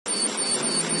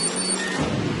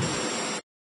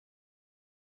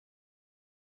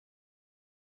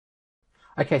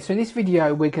Okay, so in this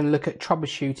video we're going to look at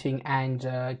troubleshooting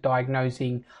and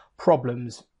diagnosing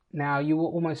problems. Now you will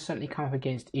almost certainly come up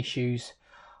against issues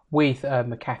with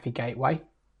Mcafee gateway,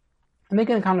 and they're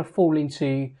going to kind of fall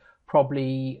into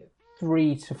probably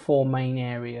 3 to 4 main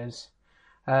areas.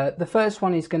 The first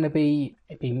one is going to be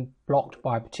it being blocked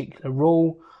by a particular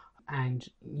rule and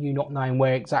you not knowing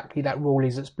where exactly that rule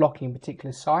is that's blocking a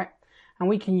particular site, and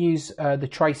we can use the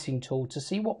tracing tool to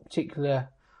see what particular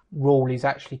rule is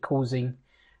actually causing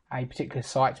a particular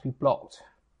site to be blocked.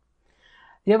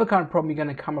 The other kind of problem you're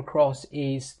going to come across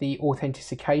is the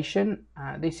authentication.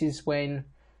 This is when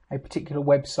a particular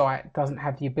website doesn't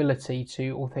have the ability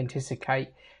to authenticate,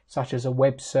 such as a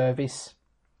web service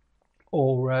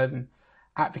or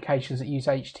applications that use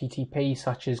HTTP,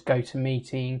 such as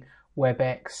GoToMeeting,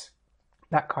 WebEx,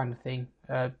 that kind of thing,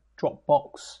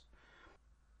 Dropbox.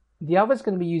 The other is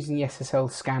going to be using the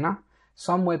SSL scanner.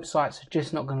 Some websites are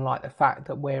just not going to like the fact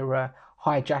that we're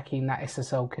hijacking that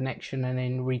SSL connection and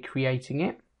then recreating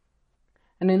it.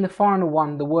 And then the final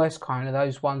one, the worst kind, of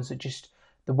those ones that just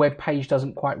the web page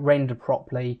doesn't quite render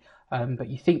properly, but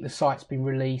you think the site's been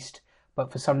released,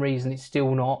 but for some reason it's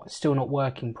still not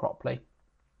working properly.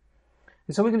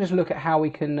 And so we can just look at how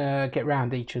we can get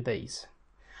around each of these.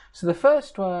 So the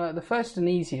first and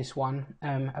easiest one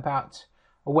about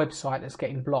a website that's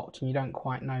getting blocked and you don't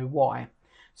quite know why.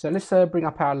 So let's bring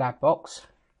up our lab box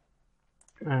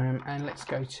and let's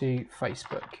go to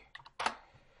Facebook.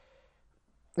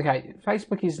 Okay,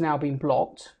 Facebook is now being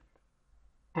blocked,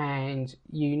 and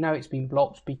you know it's been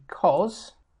blocked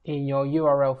because in your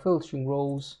URL filtering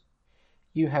rules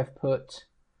you have put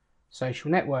social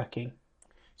networking.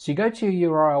 So you go to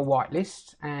your URL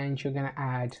whitelist and you're going to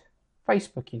add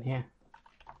Facebook in here.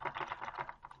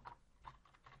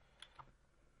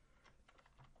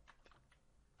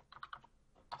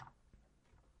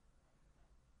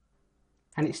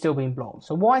 And it's still being blocked.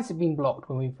 So why is it being blocked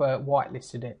when we've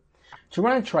whitelisted it? To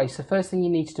run a trace, the first thing you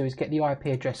need to do is get the IP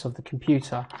address of the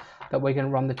computer that we're going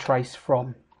to run the trace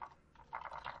from.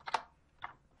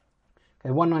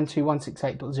 Okay,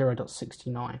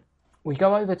 192.168.0.69. We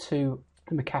go over to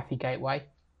the Mcafee gateway,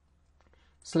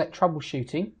 select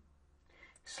troubleshooting,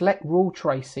 select rule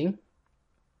tracing,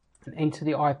 and enter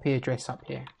the IP address up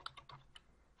here.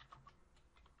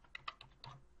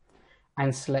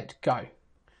 And select go.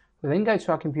 We then go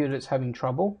to our computer that's having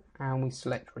trouble and we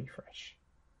select refresh.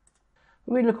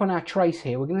 When we look on our trace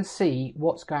here, we're going to see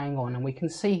what's going on, and we can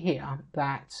see here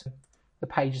that the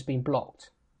page has been blocked.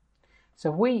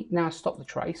 So if we now stop the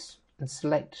trace and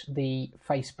select the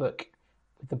Facebook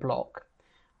with the block,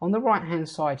 on the right hand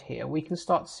side here we can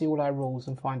start to see all our rules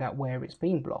and find out where it's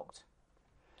been blocked.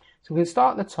 So we can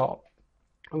start at the top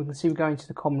and we can see we're going to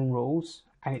the common rules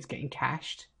and it's getting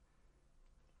cached.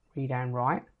 Read and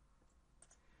write.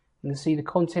 You can see the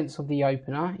contents of the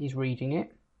opener is reading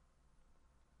it.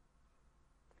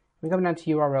 We're going down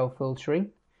to URL filtering,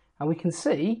 and we can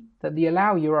see that the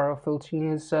allow URL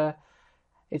filtering is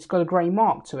it's got a grey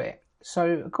mark to it.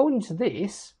 So according to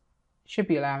this, it should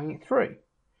be allowing it through.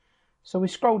 So we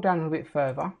scroll down a little bit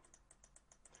further, and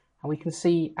we can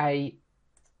see a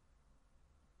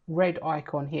red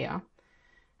icon here,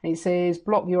 and it says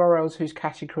block URLs whose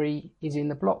category is in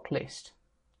the block list.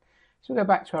 So we'll go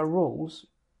back to our rules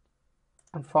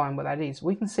and find what that is.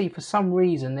 We can see for some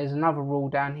reason there's another rule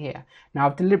down here. Now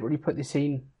I've deliberately put this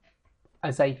in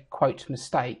as a quote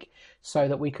mistake so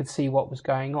that we could see what was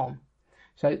going on.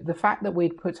 So the fact that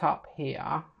we'd put up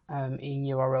here in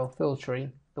URL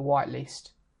filtering the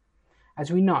whitelist,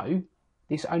 as we know,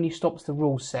 this only stops the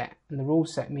rule set, and the rule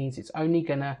set means it's only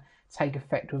going to take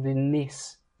effect within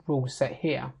this rule set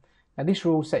here. Now this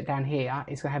rule set down here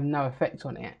is going to have no effect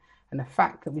on it. And the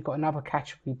fact that we've got another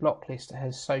category block list that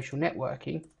has social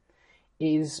networking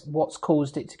is what's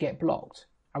caused it to get blocked.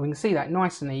 And we can see that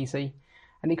nice and easy,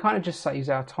 and it kind of just saves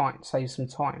our time, saves some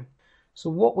time. So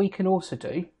what we can also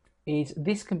do is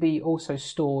this can be also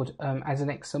stored as an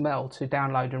XML to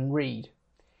download and read.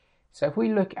 So if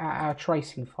we look at our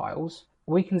tracing files,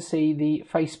 we can see the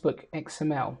Facebook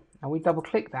XML. And we double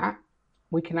click that,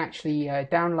 we can actually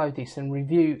download this and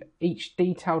review each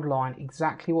detailed line,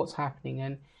 exactly what's happening.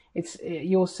 And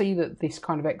you'll see that this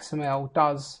kind of XML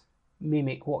does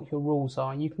mimic what your rules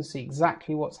are, and you can see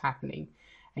exactly what's happening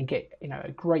and get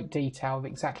a great detail of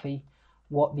exactly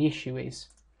what the issue is.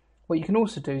 What you can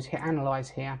also do is hit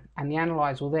analyze here, and the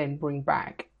analyzer will then bring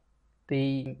back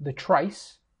the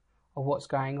trace of what's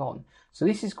going on. So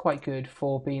this is quite good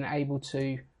for being able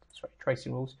to,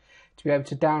 tracing rules, to be able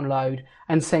to download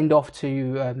and send off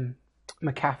to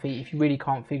Mcafee if you really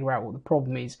can't figure out what the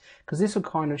problem is, because this will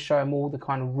kind of show them all the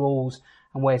kind of rules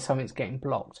and where something's getting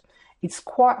blocked. It's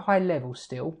quite high level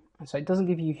still, And so it doesn't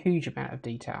give you a huge amount of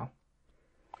detail.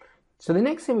 So the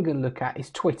next thing we're going to look at is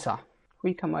Twitter.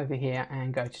 We come over here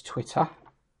and go to Twitter.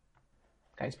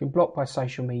 Okay, it's been blocked by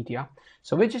social media.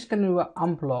 So we're just going to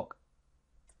unblock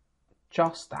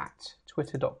just that,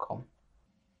 twitter.com.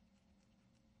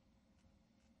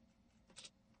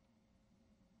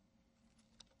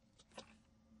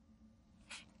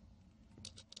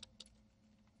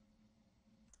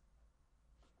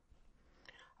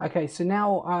 Okay, so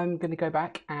now I'm going to go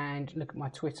back and look at my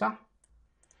Twitter.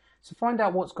 So to find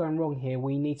out what's going wrong here,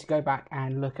 we need to go back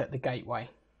and look at the gateway.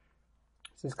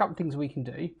 So there's a couple of things we can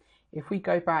do. If we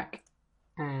go back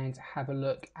and have a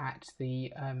look at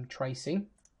the tracing,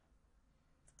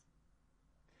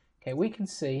 okay, we can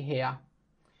see here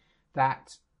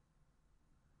that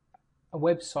a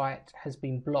website has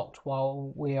been blocked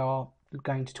while we are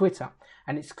going to Twitter.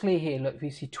 And it's clear here, look, if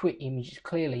you see tweet images,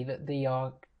 clearly that they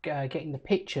are getting the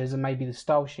pictures and maybe the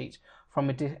style sheets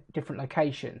from a different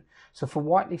location. So for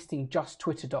whitelisting just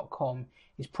twitter.com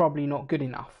is probably not good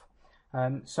enough.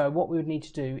 So what we would need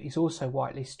to do is also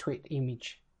whitelist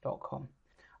tweetimage.com.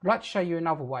 I'd like to show you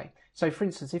another way. So for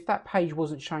instance, if that page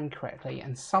wasn't shown correctly,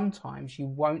 and sometimes you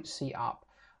won't see up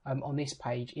on this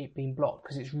page it being blocked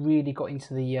because it's really got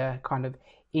into the kind of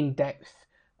in-depth,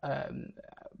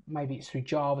 maybe it's through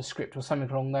JavaScript or something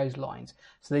along those lines.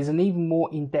 So there's an even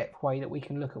more in-depth way that we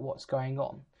can look at what's going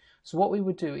on. So what we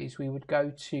would do is we would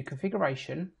go to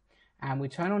configuration and we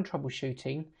turn on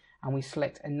troubleshooting and we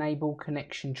select enable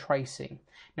connection tracing.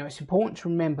 Now it's important to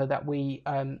remember that we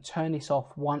turn this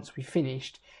off once we've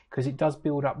finished because it does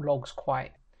build up logs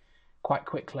quite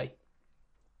quickly.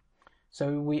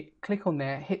 So we click on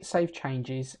there, hit save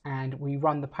changes, and we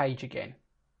run the page again.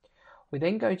 We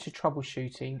then go to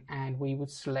troubleshooting and we would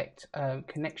select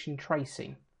connection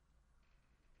tracing.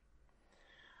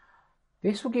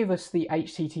 This will give us the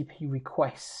HTTP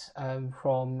requests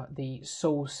from the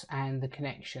source and the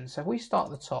connection. So if we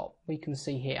start at the top, we can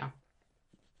see here,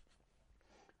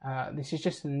 this is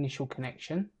just an initial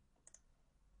connection.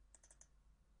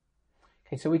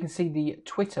 Okay, so we can see the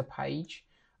Twitter page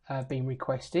being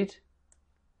requested.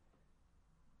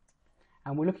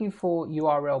 And we're looking for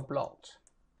URL blocked.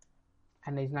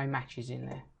 And there's no matches in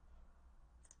there.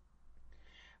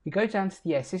 We go down to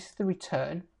the S, this is the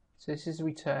return. So this is a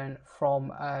return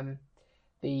from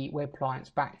the web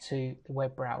clients back to the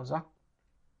web browser.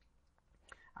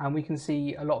 And we can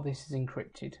see a lot of this is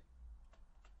encrypted.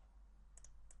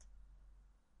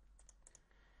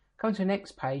 Come to the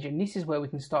next page, and this is where we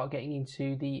can start getting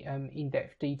into the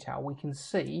in-depth detail. We can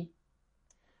see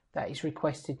that it's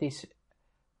requested this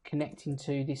connecting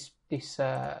to this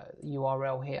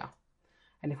URL here.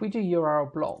 And if we do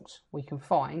URL blocked, we can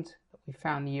find that we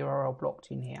found the URL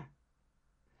blocked in here.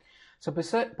 So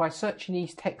by searching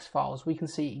these text files, we can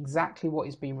see exactly what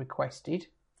is being requested,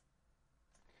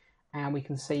 and we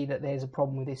can see that there's a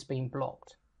problem with this being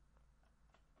blocked.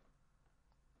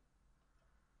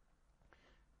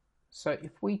 So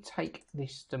if we take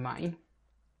this domain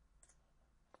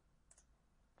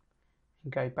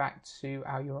and go back to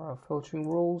our URL filtering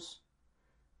rules,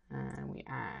 and we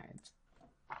add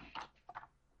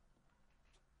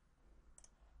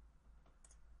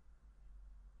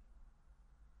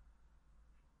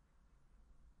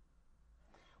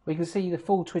we can see the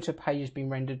full Twitter page has been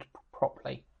rendered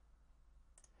properly.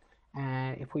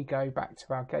 And if we go back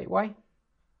to our gateway,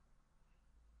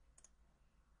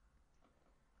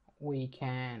 we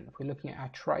can, if we're looking at our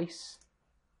trace,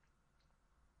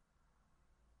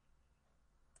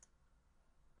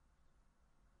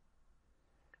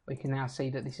 we can now see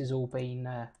that this has all been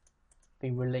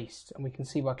released, and we can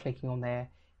see by clicking on there,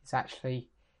 it's actually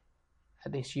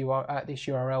at this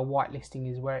URL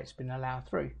whitelisting is where it's been allowed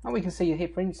through. And we can see here,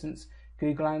 for instance,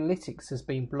 Google Analytics has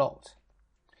been blocked.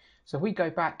 So if we go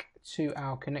back to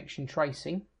our connection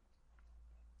tracing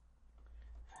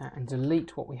and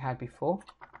delete what we had before,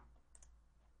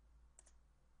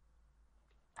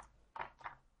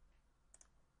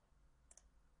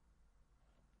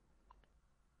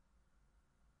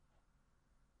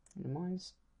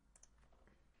 minimize,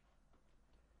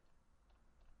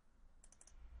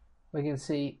 we can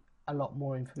see a lot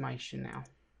more information now.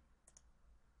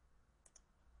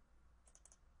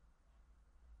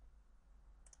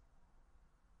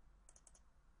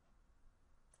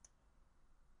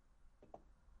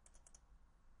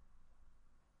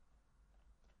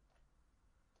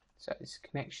 So it's a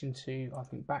connection to, I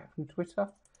think, back from Twitter.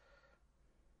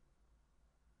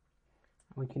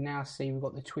 We can now see we've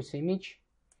got the Twitter image,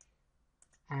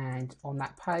 and on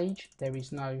that page there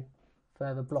is no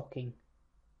further blocking.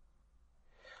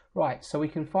 Right, so we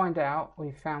can find out,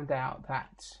 we found out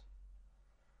that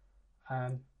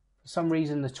For some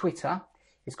reason the Twitter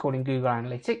is calling Google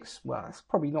Analytics. Well, that's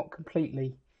probably not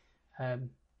completely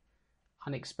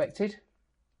unexpected.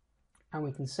 And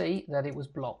we can see that it was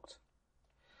blocked.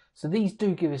 So these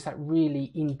do give us that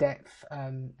really in-depth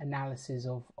analysis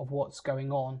of what's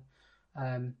going on.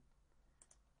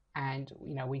 And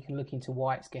we can look into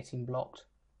why it's getting blocked.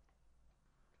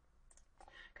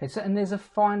 Okay, so and there's a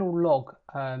final log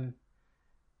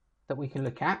that we can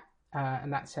look at,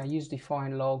 and that's our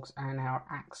user-defined logs and our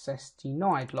access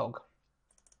denied log.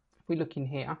 If we look in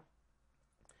here and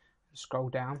scroll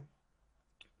down,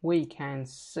 we can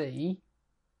see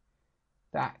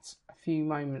that a few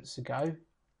moments ago, you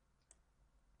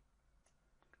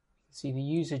can see the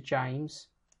user James.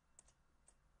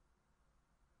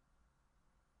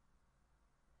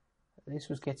 This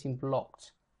was getting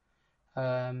blocked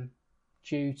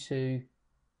due to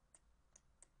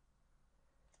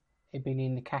it being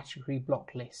in the category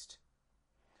block list.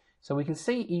 So we can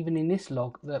see even in this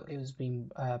log that it was being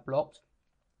blocked.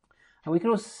 And we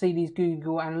can also see these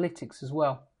Google Analytics as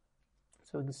well.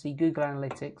 So we can see Google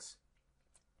Analytics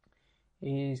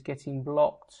is getting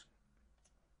blocked.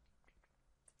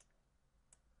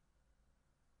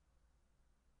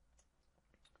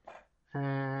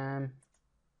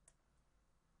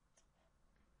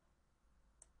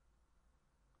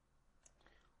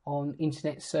 On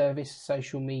internet service,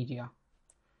 social media.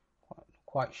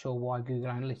 Quite sure why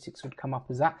Google Analytics would come up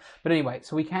as that, but anyway,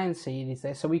 so we can see it is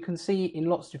there. So we can see in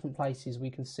lots of different places. We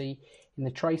can see in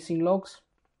the tracing logs,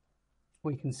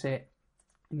 we can see it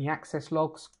in the access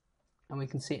logs, and we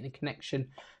can see it in the connection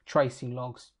tracing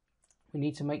logs. We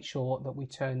need to make sure that we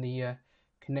turn the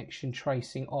connection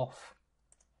tracing off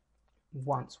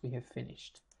once we have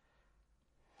finished.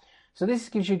 So this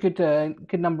gives you a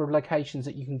good number of locations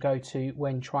that you can go to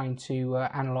when trying to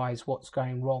analyze what's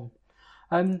going wrong.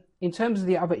 In terms of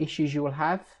the other issues you will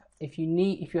have, if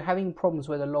you're having problems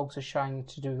where the logs are showing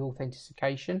to do with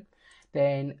authentication,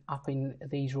 then up in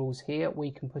these rules here we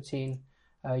can put in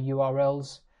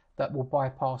URLs that will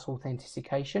bypass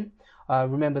authentication.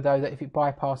 Remember though that if it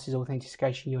bypasses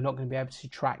authentication, you're not going to be able to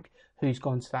track who's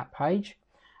gone to that page.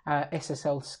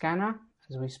 SSL scanner,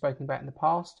 as we've spoken about in the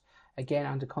past, again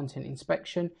under content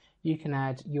inspection, you can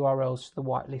add URLs to the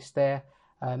whitelist there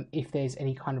if there's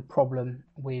any kind of problem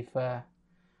with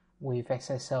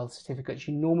SSL certificates.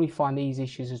 You normally find these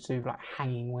issues as to like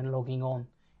hanging when logging on,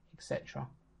 etc.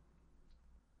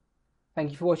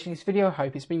 Thank you for watching this video. I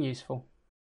hope it's been useful.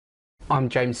 I'm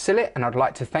James Sillett, and I'd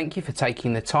like to thank you for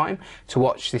taking the time to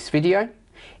watch this video.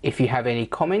 If you have any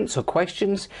comments or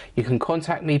questions, you can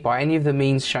contact me by any of the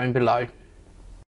means shown below.